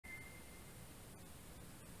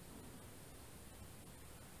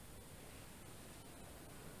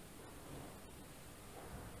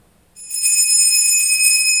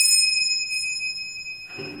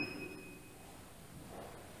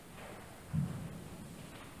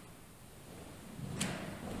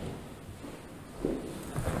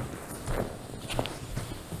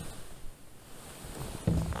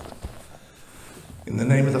the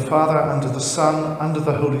name of the Father, and of the Son, and of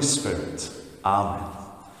the Holy Spirit. Amen.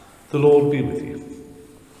 The Lord be with you.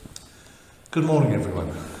 Good morning, everyone.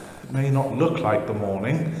 It may not look like the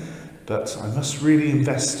morning, but I must really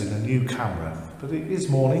invest in a new camera. But it is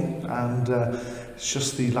morning, and it's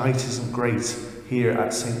just the light isn't great here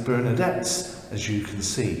at St. Bernadette's, as you can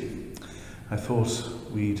see. I thought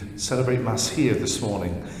we'd celebrate Mass here this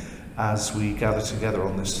morning as we gather together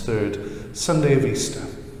on this third Sunday of Easter.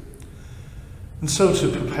 And so, to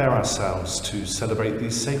prepare ourselves to celebrate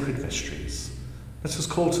these sacred mysteries, let us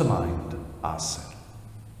call to mind our sin.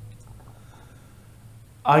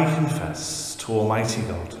 I confess to Almighty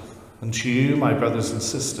God and to you, my brothers and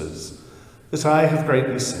sisters, that I have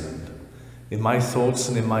greatly sinned in my thoughts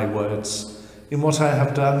and in my words, in what I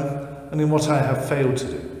have done and in what I have failed to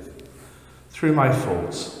do, through my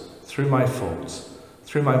faults, through my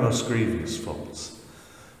most grievous faults.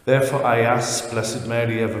 Therefore I ask, Blessed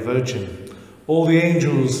Mary, ever Virgin, all the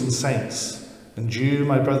angels and saints, and you,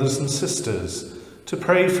 my brothers and sisters, to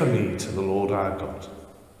pray for me to the Lord our God.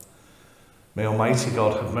 May Almighty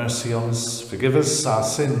God have mercy on us, forgive us our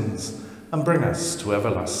sins, and bring us to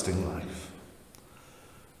everlasting life.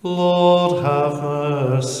 Lord, have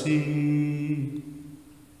mercy.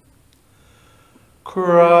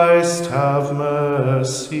 Christ, have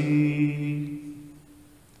mercy.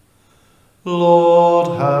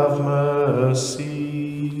 Lord, have mercy.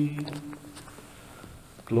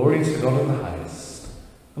 Glory to God in the highest,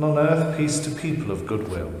 and on earth peace to people of good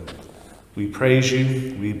will. We praise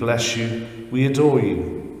you, we bless you, we adore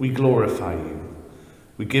you, we glorify you.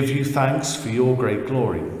 We give you thanks for your great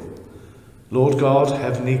glory. Lord God,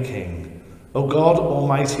 heavenly King, O God,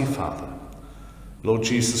 almighty Father, Lord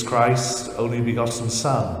Jesus Christ, only begotten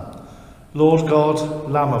Son, Lord God,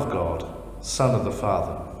 Lamb of God, Son of the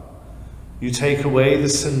Father. You take away the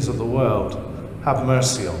sins of the world, have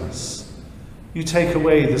mercy on us. You take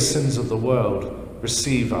away the sins of the world,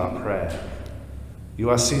 receive our prayer. You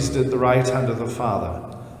are seated at the right hand of the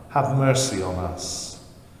Father, have mercy on us.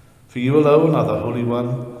 For you alone are the Holy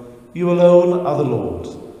One, you alone are the Lord,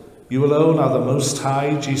 you alone are the Most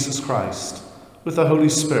High, Jesus Christ, with the Holy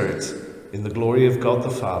Spirit, in the glory of God the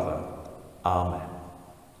Father. Amen.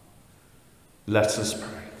 Let us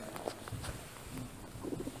pray.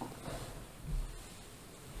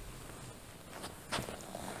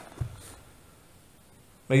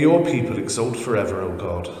 May your people exult forever, O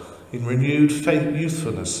God, in renewed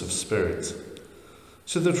youthfulness of spirit,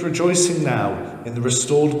 so that rejoicing now in the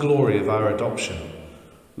restored glory of our adoption,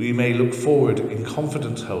 we may look forward in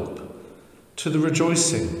confident hope to the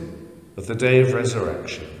rejoicing of the day of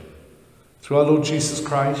resurrection. Through our Lord Jesus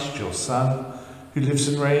Christ, your Son, who lives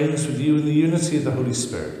and reigns with you in the unity of the Holy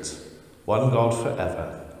Spirit, one God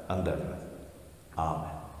forever and ever.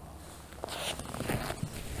 Amen.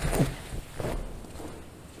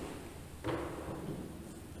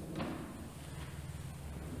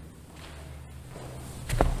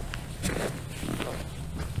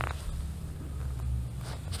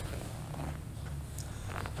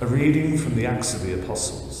 A reading from the Acts of the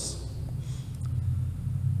Apostles.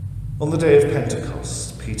 On the day of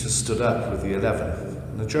Pentecost, Peter stood up with the 11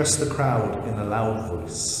 and addressed the crowd in a loud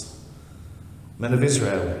voice. Men of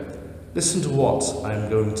Israel, listen to what I am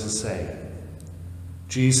going to say.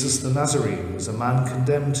 Jesus the Nazarene was a man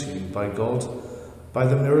condemned to you by God by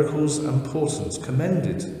the miracles and portents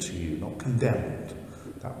commended to you, not condemned,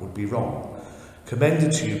 that would be wrong.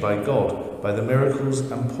 Commended to you by God by the miracles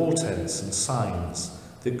and portents and signs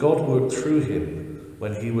that God worked through him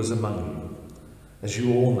when he was among you, as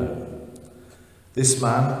you all know. This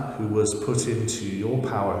man, who was put into your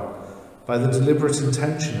power by the deliberate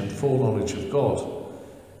intention and foreknowledge of God,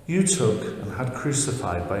 you took and had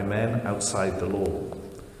crucified by men outside the law.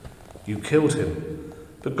 You killed him,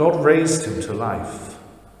 but God raised him to life,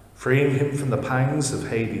 freeing him from the pangs of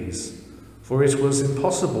Hades, for it was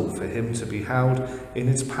impossible for him to be held in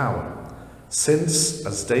its power, since,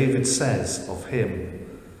 as David says of him,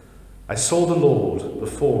 I saw the Lord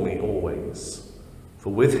before me always,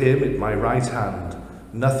 for with him at my right hand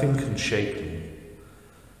nothing can shake me.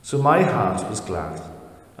 So my heart was glad,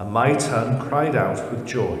 and my tongue cried out with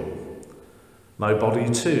joy. My body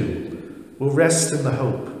too will rest in the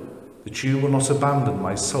hope that you will not abandon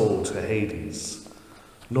my soul to Hades,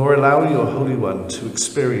 nor allow your Holy One to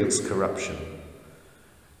experience corruption.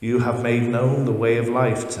 You have made known the way of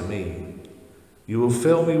life to me. You will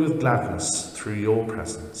fill me with gladness through your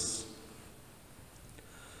presence.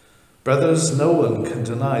 Brothers, no one can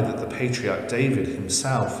deny that the patriarch David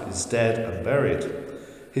himself is dead and buried.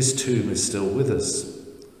 His tomb is still with us.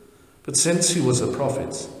 But since he was a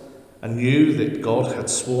prophet and knew that God had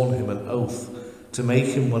sworn him an oath to make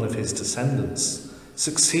him one of his descendants,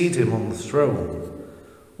 succeed him on the throne.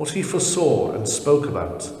 What he foresaw and spoke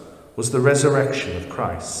about was the resurrection of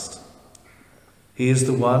Christ. He is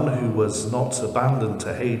the one who was not abandoned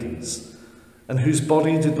to Hades, and whose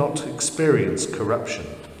body did not experience corruption.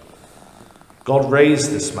 God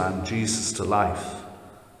raised this man, Jesus, to life,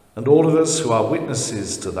 and all of us who are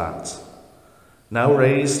witnesses to that. Now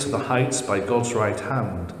raised to the heights by God's right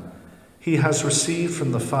hand, he has received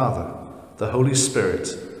from the Father the Holy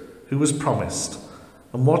Spirit, who was promised,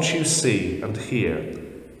 and what you see and hear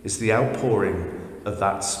is the outpouring of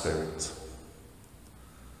that Spirit.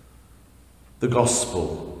 The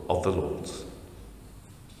Gospel of the Lord.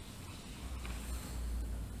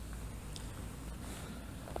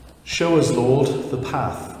 Show us, Lord, the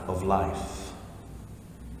path of life.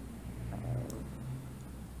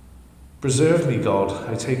 Preserve me, God,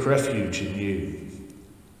 I take refuge in you.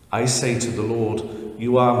 I say to the Lord,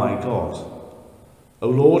 you are my God. O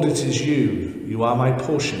Lord, it is you, you are my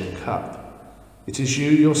portion and cup. It is you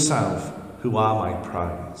yourself who are my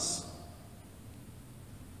prize.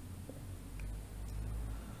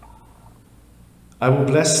 I will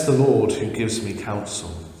bless the Lord who gives me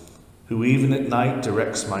counsel, who even at night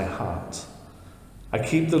directs my heart. I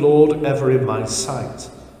keep the Lord ever in my sight.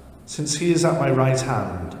 Since he is at my right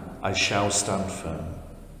hand, I shall stand firm.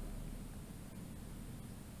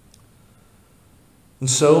 And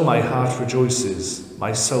so my heart rejoices,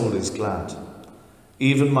 my soul is glad.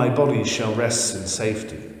 Even my body shall rest in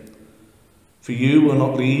safety. For you will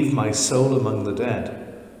not leave my soul among the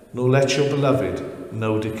dead, nor let your beloved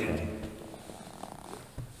know decay.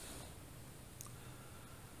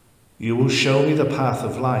 You will show me the path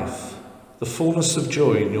of life, the fullness of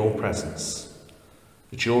joy in your presence.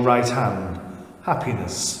 At your right hand,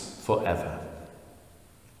 happiness forever.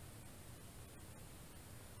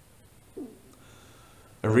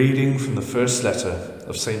 A reading from the first letter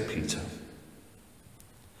of St. Peter.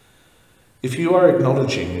 If you are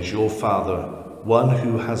acknowledging as your Father one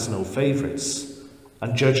who has no favourites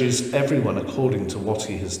and judges everyone according to what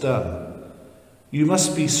he has done, you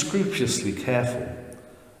must be scrupulously careful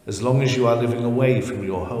as long as you are living away from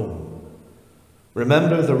your home.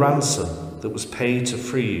 Remember the ransom that was paid to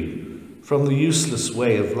free you from the useless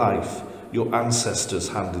way of life your ancestors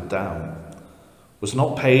handed down, was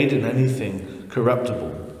not paid in anything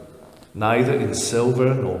corruptible, neither in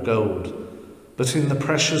silver nor gold, but in the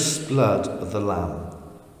precious blood of the Lamb,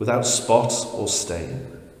 without spot or stain,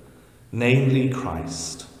 namely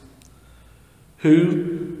Christ,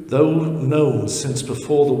 who, though known since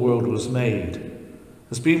before the world was made,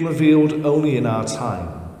 has been revealed only in our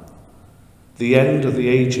time, the end of the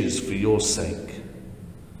ages for your sake.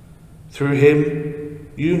 Through him,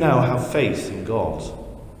 you now have faith in God,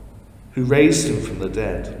 who raised him from the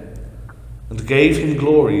dead, and gave him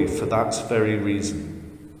glory for that very reason,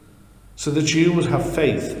 so that you would have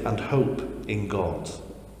faith and hope in God.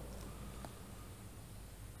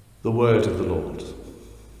 The word of the Lord.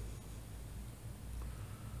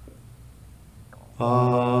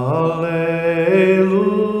 Alleluia,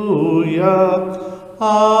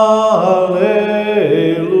 alleluia,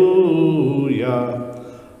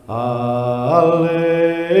 alleluia,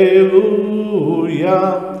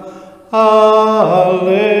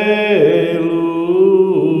 alleluia.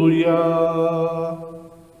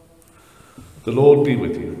 The Lord be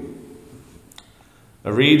with you.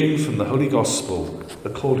 A reading from the Holy Gospel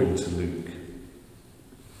according to Luke.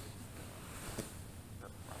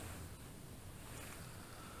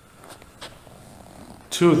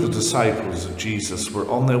 Two of the disciples of Jesus were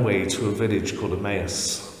on their way to a village called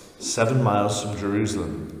Emmaus, 7 miles from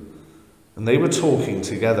Jerusalem, and they were talking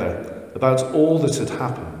together about all that had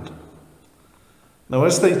happened. Now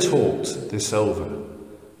as they talked this over,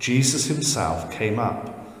 Jesus himself came up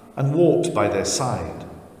and walked by their side,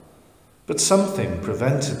 but something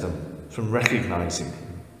prevented them from recognizing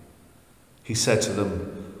him. He said to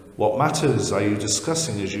them, "What matters are you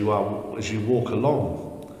discussing as you walk along?"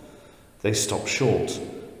 They stopped short,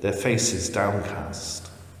 their faces downcast.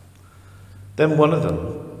 Then one of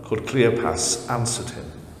them, called Cleopas, answered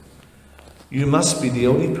him, "You must be the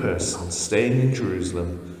only person staying in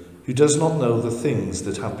Jerusalem who does not know the things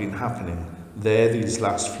that have been happening there these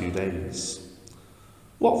last few days."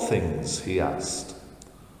 "What things?" he asked.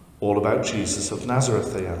 "All about Jesus of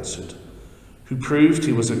Nazareth," they answered, "who proved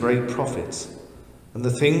he was a great prophet, and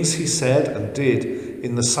the things he said and did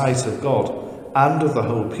in the sight of God and of the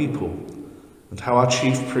whole people, and how our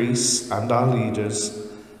chief priests and our leaders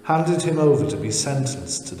handed him over to be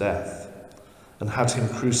sentenced to death and had him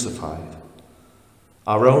crucified.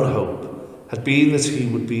 Our own hope had been that he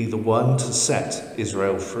would be the one to set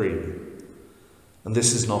Israel free. And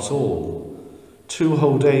this is not all. 2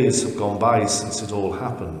 whole days have gone by since it all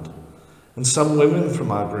happened, and some women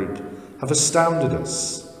from our group have astounded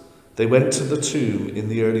us. They went to the tomb in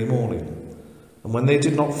the early morning, and when they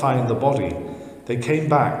did not find the body, they came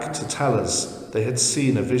back to tell us they had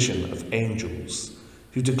seen a vision of angels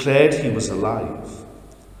who declared he was alive.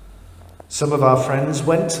 Some of our friends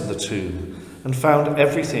went to the tomb and found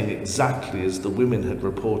everything exactly as the women had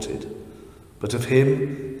reported, but of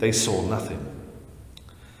him they saw nothing.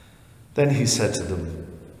 Then he said to them,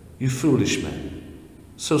 "You foolish men,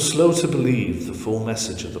 so slow to believe the full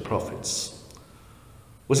message of the prophets.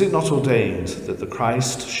 Was it not ordained that the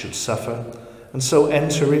Christ should suffer and so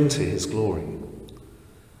enter into his glory?"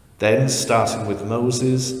 Then, starting with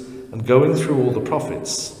Moses and going through all the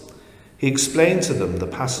prophets, he explained to them the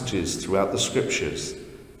passages throughout the scriptures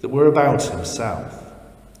that were about himself.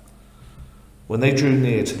 When they drew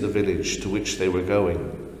near to the village to which they were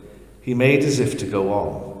going, he made as if to go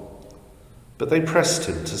on, but they pressed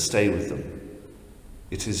him to stay with them.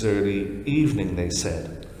 "It is early evening," they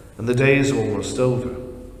said, "and the day is almost over."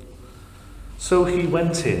 So he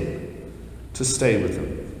went in to stay with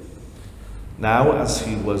them. Now, as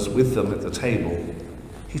he was with them at the table,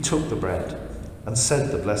 he took the bread and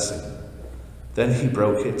said the blessing. Then he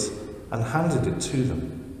broke it and handed it to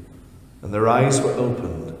them, and their eyes were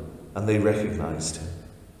opened and they recognized him.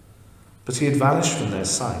 But he had vanished from their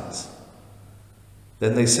sight.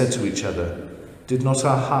 Then they said to each other, "Did not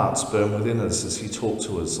our hearts burn within us as he talked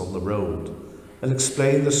to us on the road and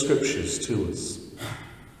explained the scriptures to us?"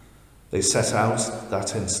 They set out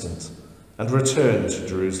that instant and returned to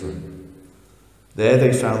Jerusalem. There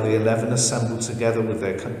they found the 11 assembled together with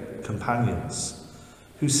their companions,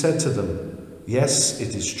 who said to them, "Yes,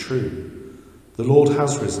 it is true. The Lord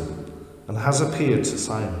has risen and has appeared to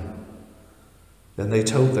Simon." Then they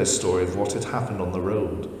told their story of what had happened on the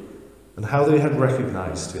road and how they had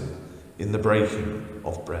recognized him in the breaking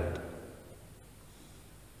of bread.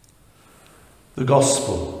 The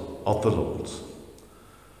Gospel of the Lord.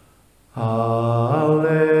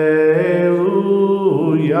 Alleluia.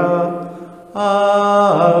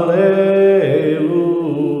 Alleluia,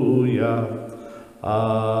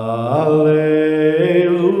 Alleluia,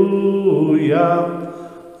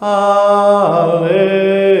 Alleluia.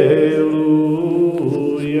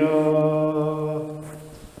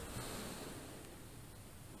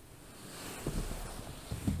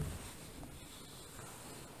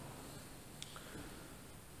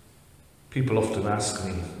 People often ask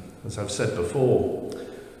me, as I've said before,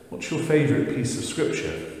 what's your favourite piece of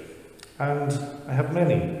scripture? And I have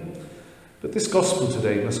many, but this gospel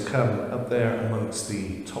today must come up there amongst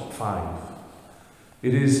the top 5.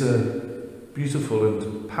 It is a beautiful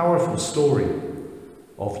and powerful story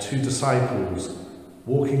of 2 disciples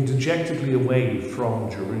walking dejectedly away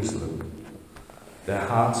from Jerusalem, their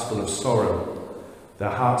hearts full of sorrow,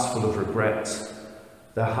 their hearts full of regret,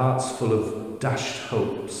 their hearts full of dashed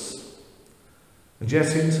hopes. And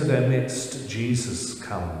yet into their midst Jesus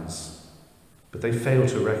comes, but they fail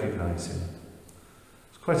to recognize him.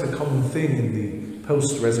 It's quite a common thing in the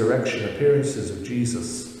post-resurrection appearances of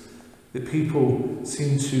Jesus that people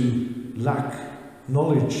seem to lack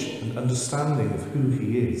knowledge and understanding of who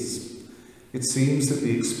he is. It seems that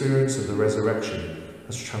the experience of the resurrection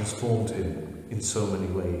has transformed him in so many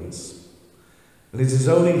ways. And it is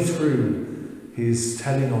only through his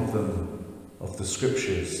telling of them of the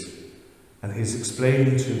scriptures and his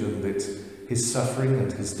explaining to them that his suffering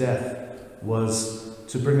and his death was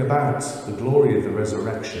to bring about the glory of the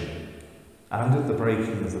resurrection, and at the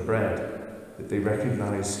breaking of the bread that they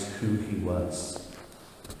recognized who he was.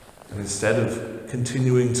 And instead of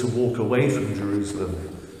continuing to walk away from Jerusalem,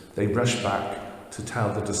 they rushed back to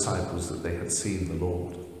tell the disciples that they had seen the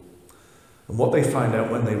Lord. And what they find out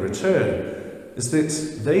when they return is that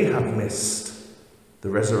they have missed the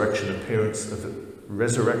resurrection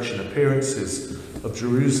appearances of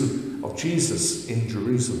Jesus in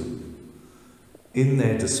Jerusalem. In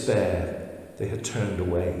their despair, they had turned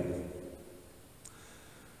away.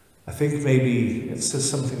 I think maybe it says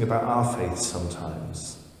something about our faith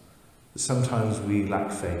sometimes. Sometimes we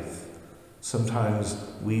lack faith. Sometimes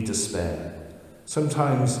we despair.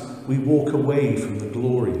 Sometimes we walk away from the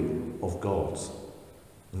glory of God.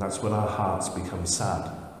 And that's when our hearts become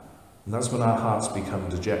sad. And that's when our hearts become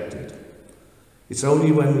dejected. It's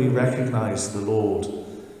only when we recognize the Lord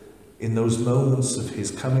in those moments of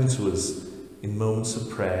his coming to us, in moments of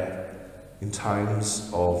prayer, in times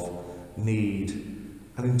of need,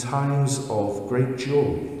 and in times of great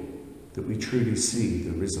joy, that we truly see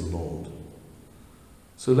the risen Lord.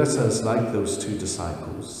 So let us, like those 2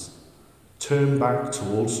 disciples, turn back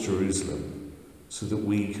towards Jerusalem so that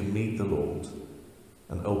we can meet the Lord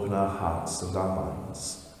and open our hearts and our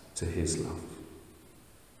minds to his love.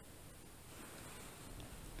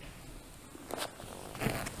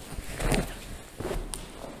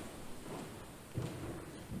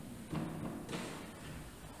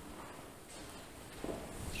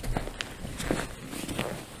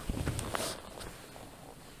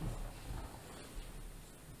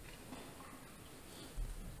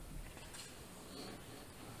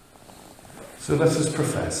 So let us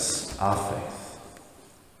profess our faith.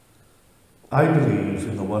 I believe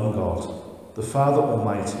in the one God, the Father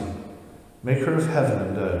Almighty, maker of heaven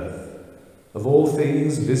and earth, of all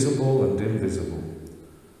things visible and invisible.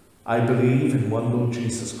 I believe in one Lord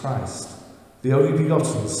Jesus Christ, the only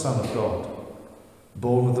begotten Son of God,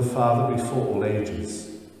 born of the Father before all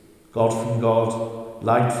ages, God from God,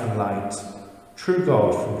 light from light, true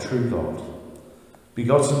God from true God,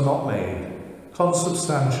 begotten not made,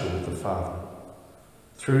 consubstantial with the Father.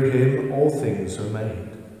 Through him all things were made.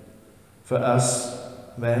 For us,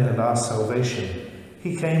 men and our salvation,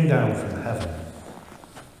 he came down from heaven.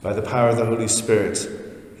 By the power of the Holy Spirit,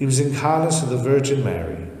 he was incarnate of the Virgin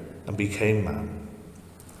Mary and became man.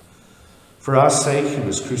 For our sake he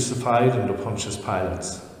was crucified under Pontius Pilate.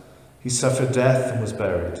 He suffered death and was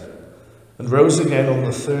buried, and rose again on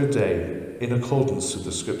the third day in accordance with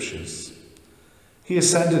the Scriptures. He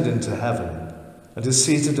ascended into heaven and is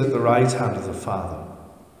seated at the right hand of the Father.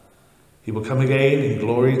 He will come again in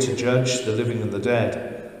glory to judge the living and the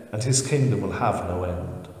dead, and his kingdom will have no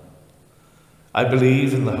end. I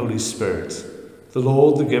believe in the Holy Spirit, the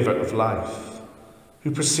Lord, the giver of life,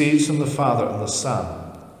 who proceeds from the Father and the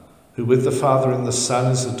Son, who with the Father and the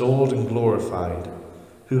Son is adored and glorified,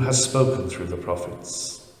 who has spoken through the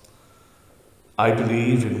prophets. I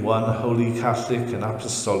believe in one holy Catholic and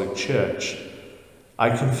Apostolic Church.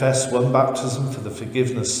 I confess one baptism for the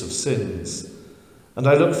forgiveness of sins, and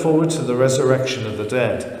I look forward to the resurrection of the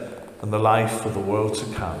dead and the life of the world to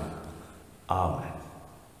come. Amen.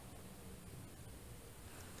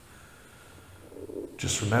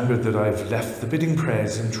 Just remembered that I've left the bidding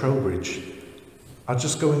prayers in Trowbridge. I'll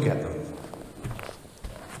just go and get them.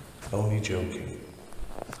 Only joking.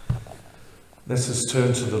 Let us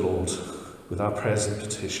turn to the Lord with our prayers and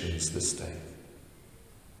petitions this day.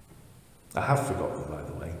 I have forgotten, by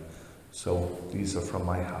the way, so these are from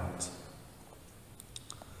my heart.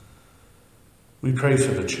 We pray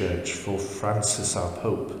for the Church, for Francis our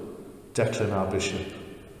Pope, Declan our Bishop,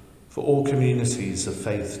 for all communities of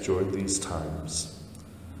faith during these times,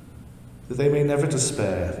 that they may never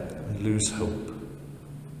despair and lose hope,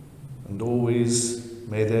 and always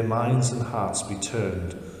may their minds and hearts be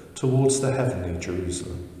turned towards the heavenly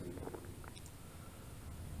Jerusalem.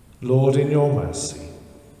 Lord, in your mercy,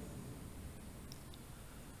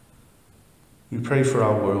 we pray for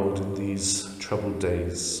our world in these troubled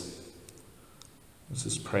days. Let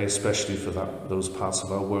us pray especially for those parts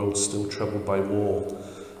of our world still troubled by war,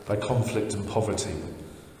 by conflict and poverty,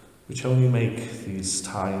 which only make these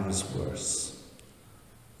times worse.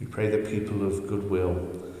 We pray that people of goodwill,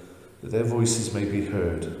 that their voices may be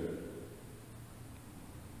heard.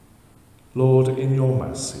 Lord, in your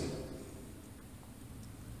mercy,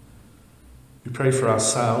 we pray for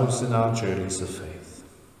ourselves in our journeys of faith.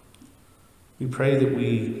 We pray that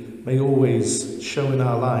we may always show in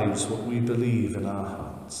our lives what we believe in our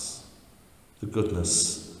hearts, the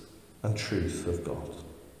goodness and truth of God.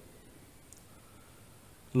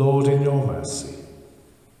 Lord, in your mercy,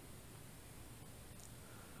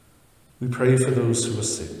 we pray for those who are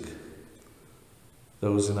sick,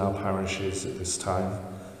 those in our parishes at this time,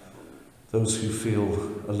 those who feel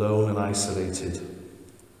alone and isolated,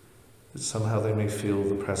 that somehow they may feel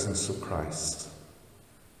the presence of Christ.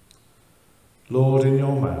 Lord, in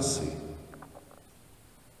your mercy,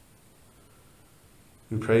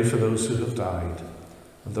 we pray for those who have died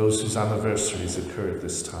and those whose anniversaries occur at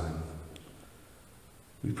this time.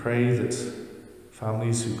 We pray that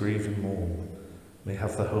families who grieve and mourn may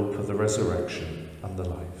have the hope of the resurrection and the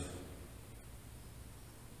life.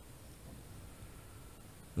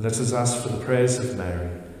 And let us ask for the prayers of Mary,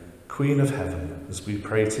 Queen of Heaven, as we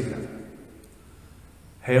pray together.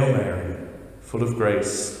 Hail Mary, full of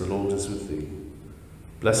grace, the Lord is with thee.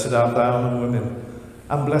 Blessed art thou among women,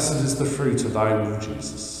 and blessed is the fruit of thy womb,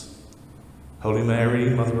 Jesus. Holy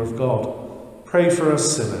Mary, Mother of God, pray for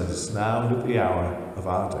us sinners, now and at the hour of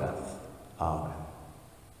our death. Amen.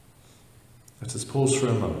 Let us pause for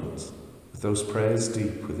a moment with those prayers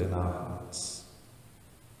deep within our hearts.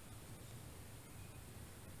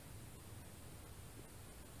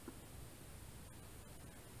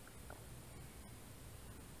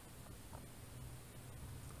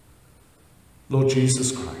 Lord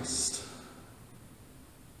Jesus Christ,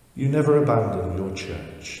 You never abandon your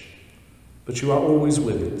church, but you are always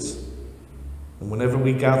with it. And whenever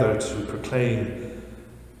we gather to proclaim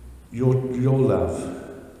your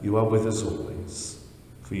love, you are with us always.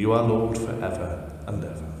 For you are Lord forever and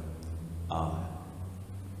ever. Amen.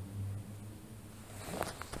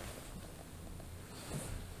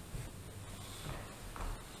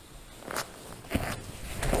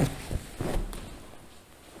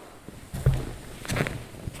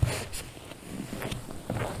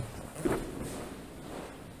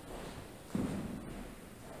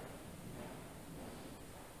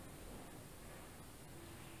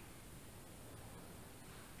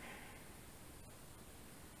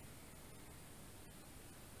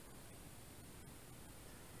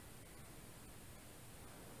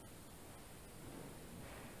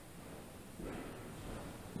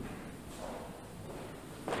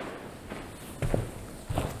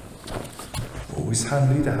 Always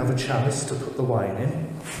handy to have a chalice to put the wine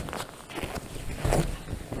in.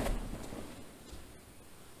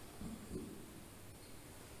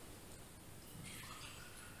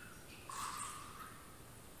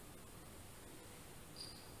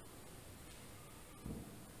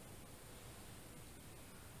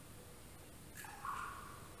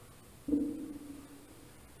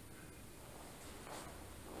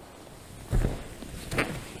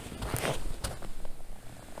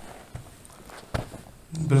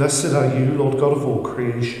 Blessed are you, Lord God of all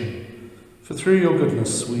creation, for through your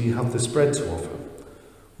goodness we have this bread to offer,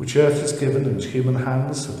 which earth has given and human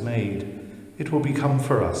hands have made. It will become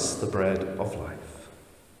for us the bread of life.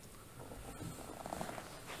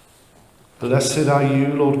 Blessed are you,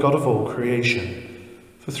 Lord God of all creation,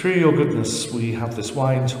 for through your goodness we have this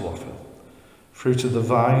wine to offer, fruit of the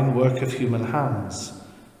vine, work of human hands.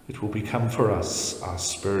 It will become for us our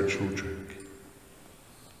spiritual drink.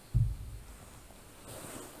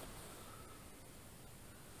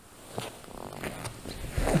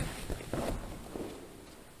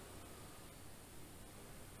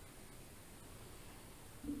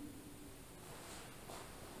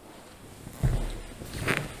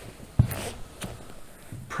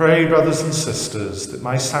 Pray, brothers and sisters, that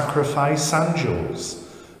my sacrifice and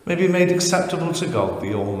yours may be made acceptable to God,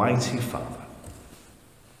 the Almighty Father.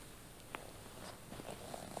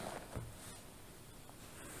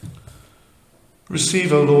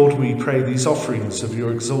 Receive, O Lord, we pray, these offerings of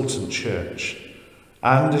your exultant church,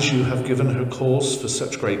 and as you have given her cause for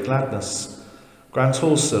such great gladness, grant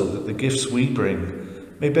also that the gifts we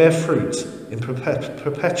bring may bear fruit in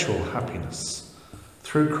perpetual happiness.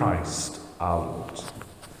 Through Christ our Lord.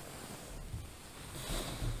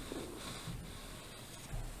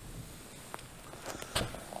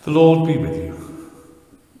 The Lord be with you.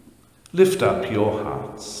 Lift up your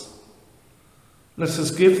hearts. Let us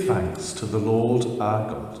give thanks to the Lord our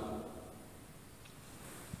God.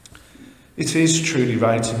 It is truly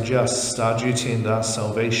right and just, our duty and our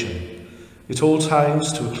salvation, at all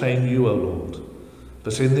times to acclaim you, O Lord,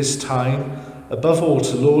 but in this time, above all,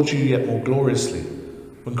 to laud you yet more gloriously,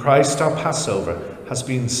 when Christ our Passover has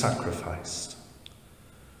been sacrificed.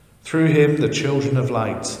 Through him the children of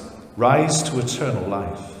light rise to eternal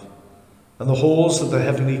life, and the halls of the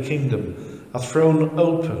heavenly kingdom are thrown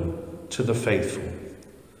open to the faithful.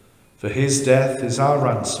 For his death is our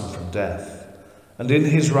ransom from death, and in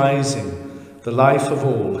his rising the life of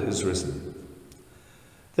all has risen.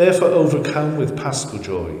 Therefore, overcome with paschal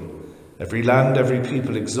joy, every land, every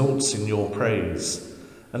people exults in your praise,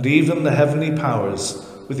 and even the heavenly powers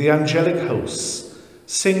with the angelic hosts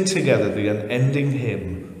sing together the unending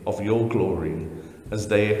hymn of your glory as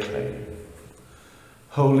they acclaim.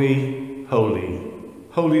 Holy, holy,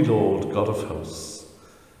 holy Lord, God of hosts,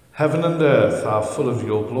 heaven and earth are full of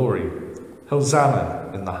your glory.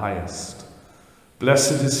 Hosanna in the highest.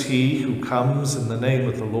 Blessed is he who comes in the name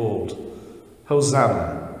of the Lord.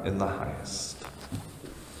 Hosanna in the highest.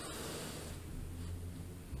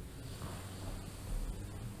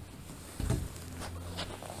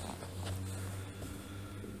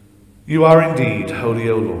 You are indeed holy,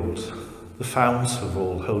 O Lord, the fount of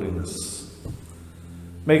all holiness.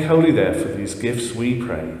 Make holy, therefore, these gifts, we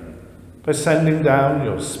pray, by sending down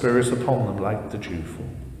your Spirit upon them like the dewfall,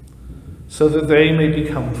 so that they may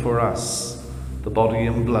become for us the body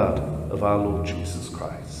and blood of our Lord Jesus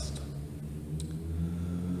Christ.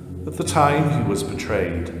 At the time he was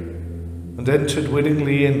betrayed and entered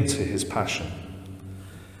willingly into his passion,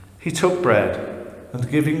 he took bread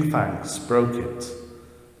and, giving thanks, broke it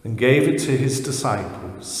and gave it to his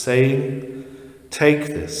disciples, saying, "Take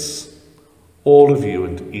this, all of you,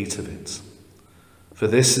 and eat of it, for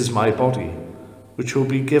this is my body, which will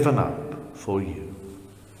be given up for you."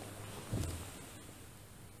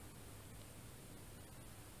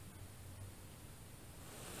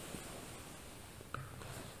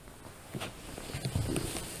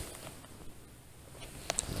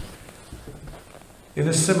 In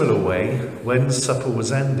a similar way, when supper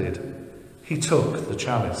was ended, he took the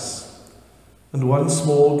chalice, and once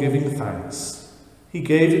more giving thanks, he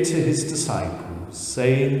gave it to his disciples,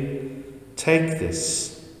 saying, "Take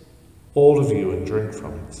this, all of you, and drink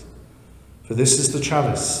from it. For this is the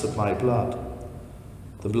chalice of my blood,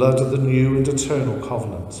 the blood of the new and eternal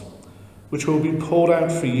covenant, which will be poured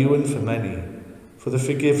out for you and for many, for the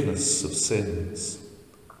forgiveness of sins.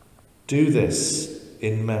 Do this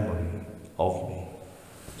in memory of me."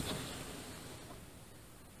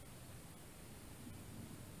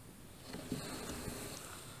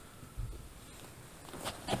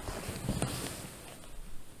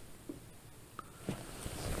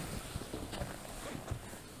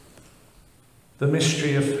 The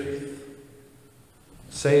mystery of faith.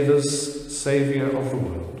 Save us, Saviour of the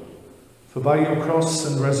world, for by your cross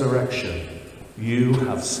and resurrection you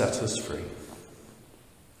have set us free.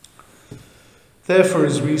 Therefore,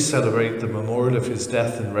 as we celebrate the memorial of his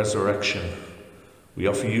death and resurrection, we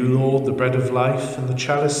offer you, Lord, the bread of life and the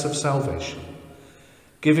chalice of salvation,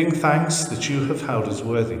 giving thanks that you have held us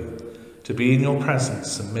worthy to be in your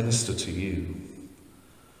presence and minister to you.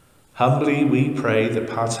 Humbly we pray that,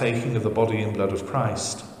 partaking of the body and blood of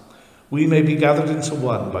Christ, we may be gathered into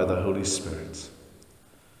one by the Holy Spirit.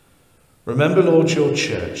 Remember, Lord, your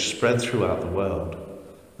church spread throughout the world,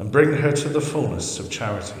 and bring her to the fullness of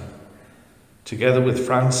charity, together with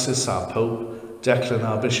Francis, our Pope, Declan,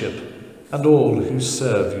 our Bishop, and all who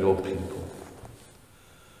serve your people.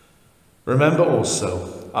 Remember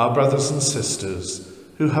also our brothers and sisters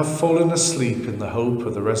who have fallen asleep in the hope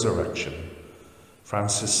of the resurrection,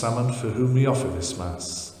 Francis Salmon, for whom we offer this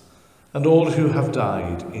Mass, and all who have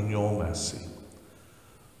died in your mercy.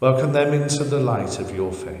 Welcome them into the light of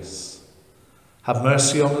your face. Have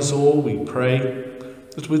mercy on us all, we pray,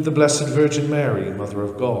 that with the Blessed Virgin Mary, Mother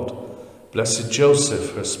of God, Blessed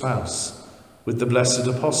Joseph, her spouse, with the blessed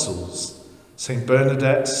apostles, Saint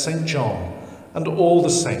Bernadette, Saint John, and all the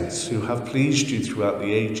saints who have pleased you throughout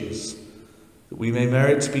the ages, that we may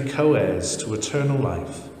merit to be co-heirs to eternal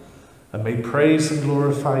life, and may praise and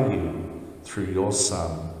glorify you through your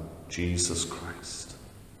Son, Jesus Christ.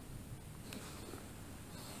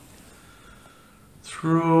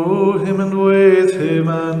 Through him and with him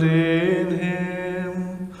and in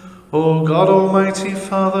him, O God, Almighty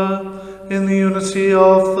Father, in the unity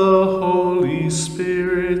of the Holy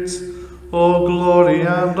Spirit, all glory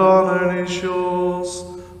and honor is yours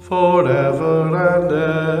forever and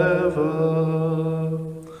ever.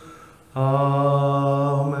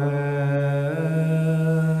 Amen.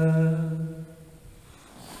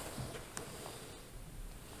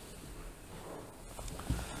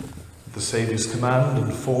 At the Saviour's command,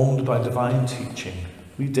 informed by divine teaching,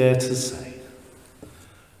 we dare to say,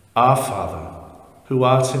 Our Father, who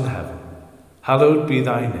art in heaven, hallowed be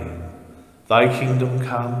thy name. Thy kingdom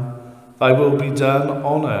come, thy will be done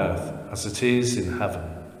on earth as it is in heaven.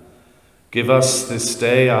 Give us this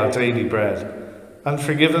day our daily bread, and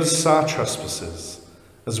forgive us our trespasses,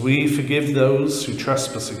 as we forgive those who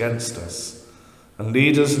trespass against us. And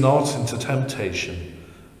lead us not into temptation,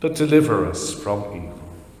 but deliver us from evil.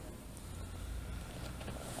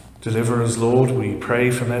 Deliver us, Lord, we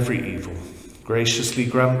pray, from every evil. Graciously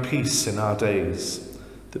grant peace in our days,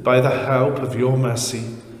 that by the help of your mercy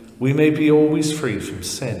we may be always free from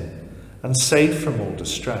sin and safe from all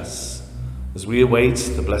distress, as we await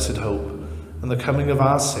the blessed hope and the coming of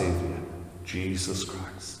our Saviour, Jesus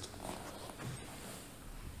Christ.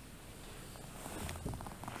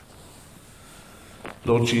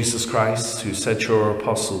 Lord Jesus Christ, who said to your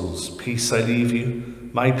apostles, "Peace I leave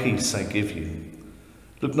you, my peace I give you,"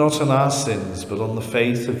 look not on our sins, but on the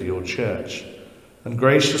faith of your church, and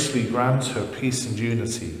graciously grant her peace and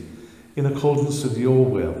unity in accordance with your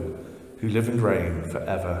will, who live and reign for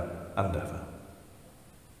ever and ever.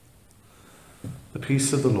 The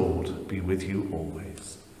peace of the Lord be with you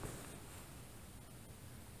always.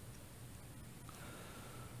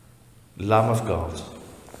 Lamb of God,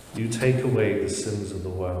 you take away the sins of the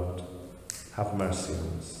world, have mercy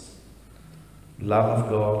on us. Lamb of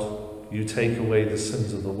God, you take away the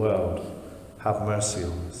sins of the world, have mercy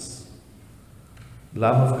on us.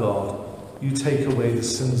 Lamb of God, you take away the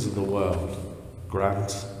sins of the world,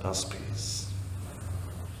 grant us peace.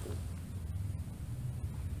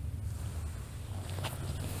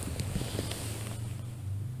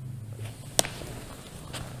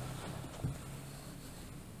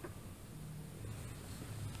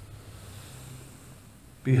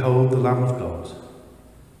 Behold the Lamb of God.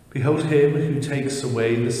 Behold him who takes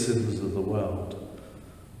away the sins of the world.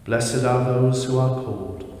 Blessed are those who are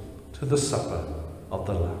called to the supper of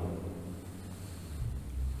the Lamb.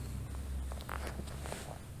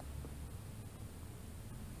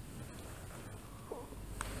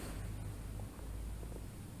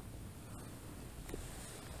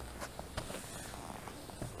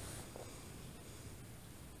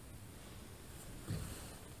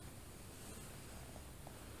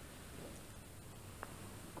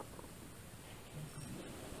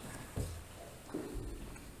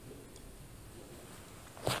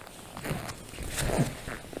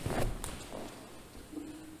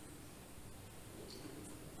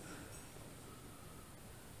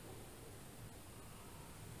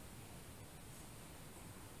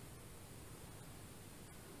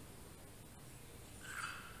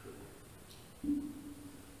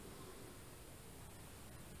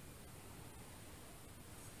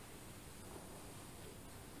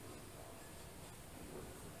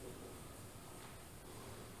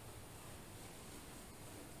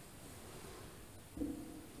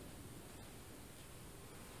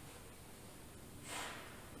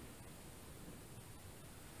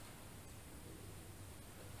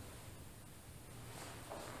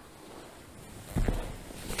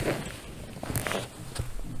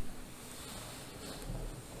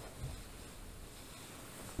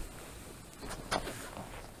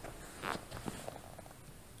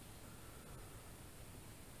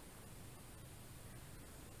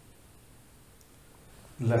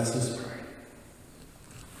 Let us pray.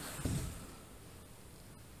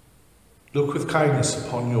 Look with kindness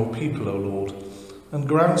upon your people, O Lord, and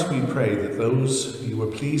grant, we pray, that those you were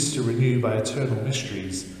pleased to renew by eternal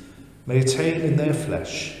mysteries may attain in their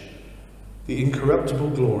flesh the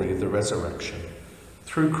incorruptible glory of the resurrection,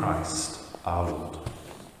 through Christ our Lord.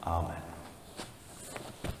 Amen.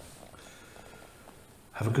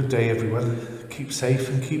 Have a good day, everyone. Keep safe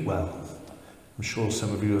and keep well. I'm sure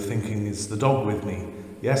some of you are thinking, is the dog with me?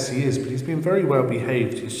 Yes, he is, but he's been very well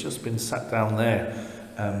behaved. He's just been sat down there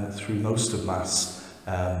through most of Mass,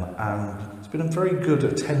 and he's been a very good,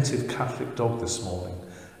 attentive Catholic dog this morning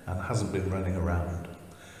and hasn't been running around.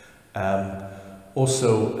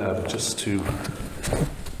 Just to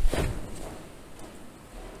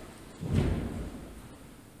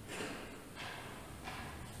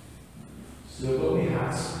still got my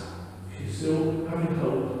hat, if you're still having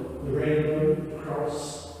hope, the rainbow, the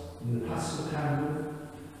cross, and the paschal candle,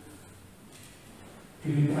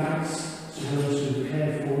 giving thanks to those who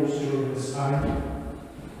cared for us during this time,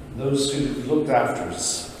 those who looked after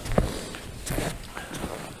us.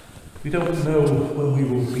 We don't know when we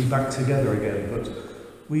will be back together again, but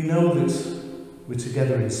we know that we're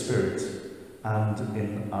together in spirit and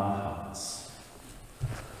in our hearts.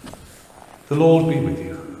 The Lord be with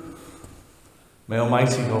you. May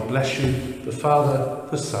Almighty God bless you, the Father,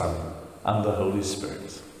 the Son, and the Holy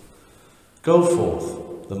Spirit. Go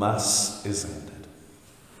forth, the Mass is ended.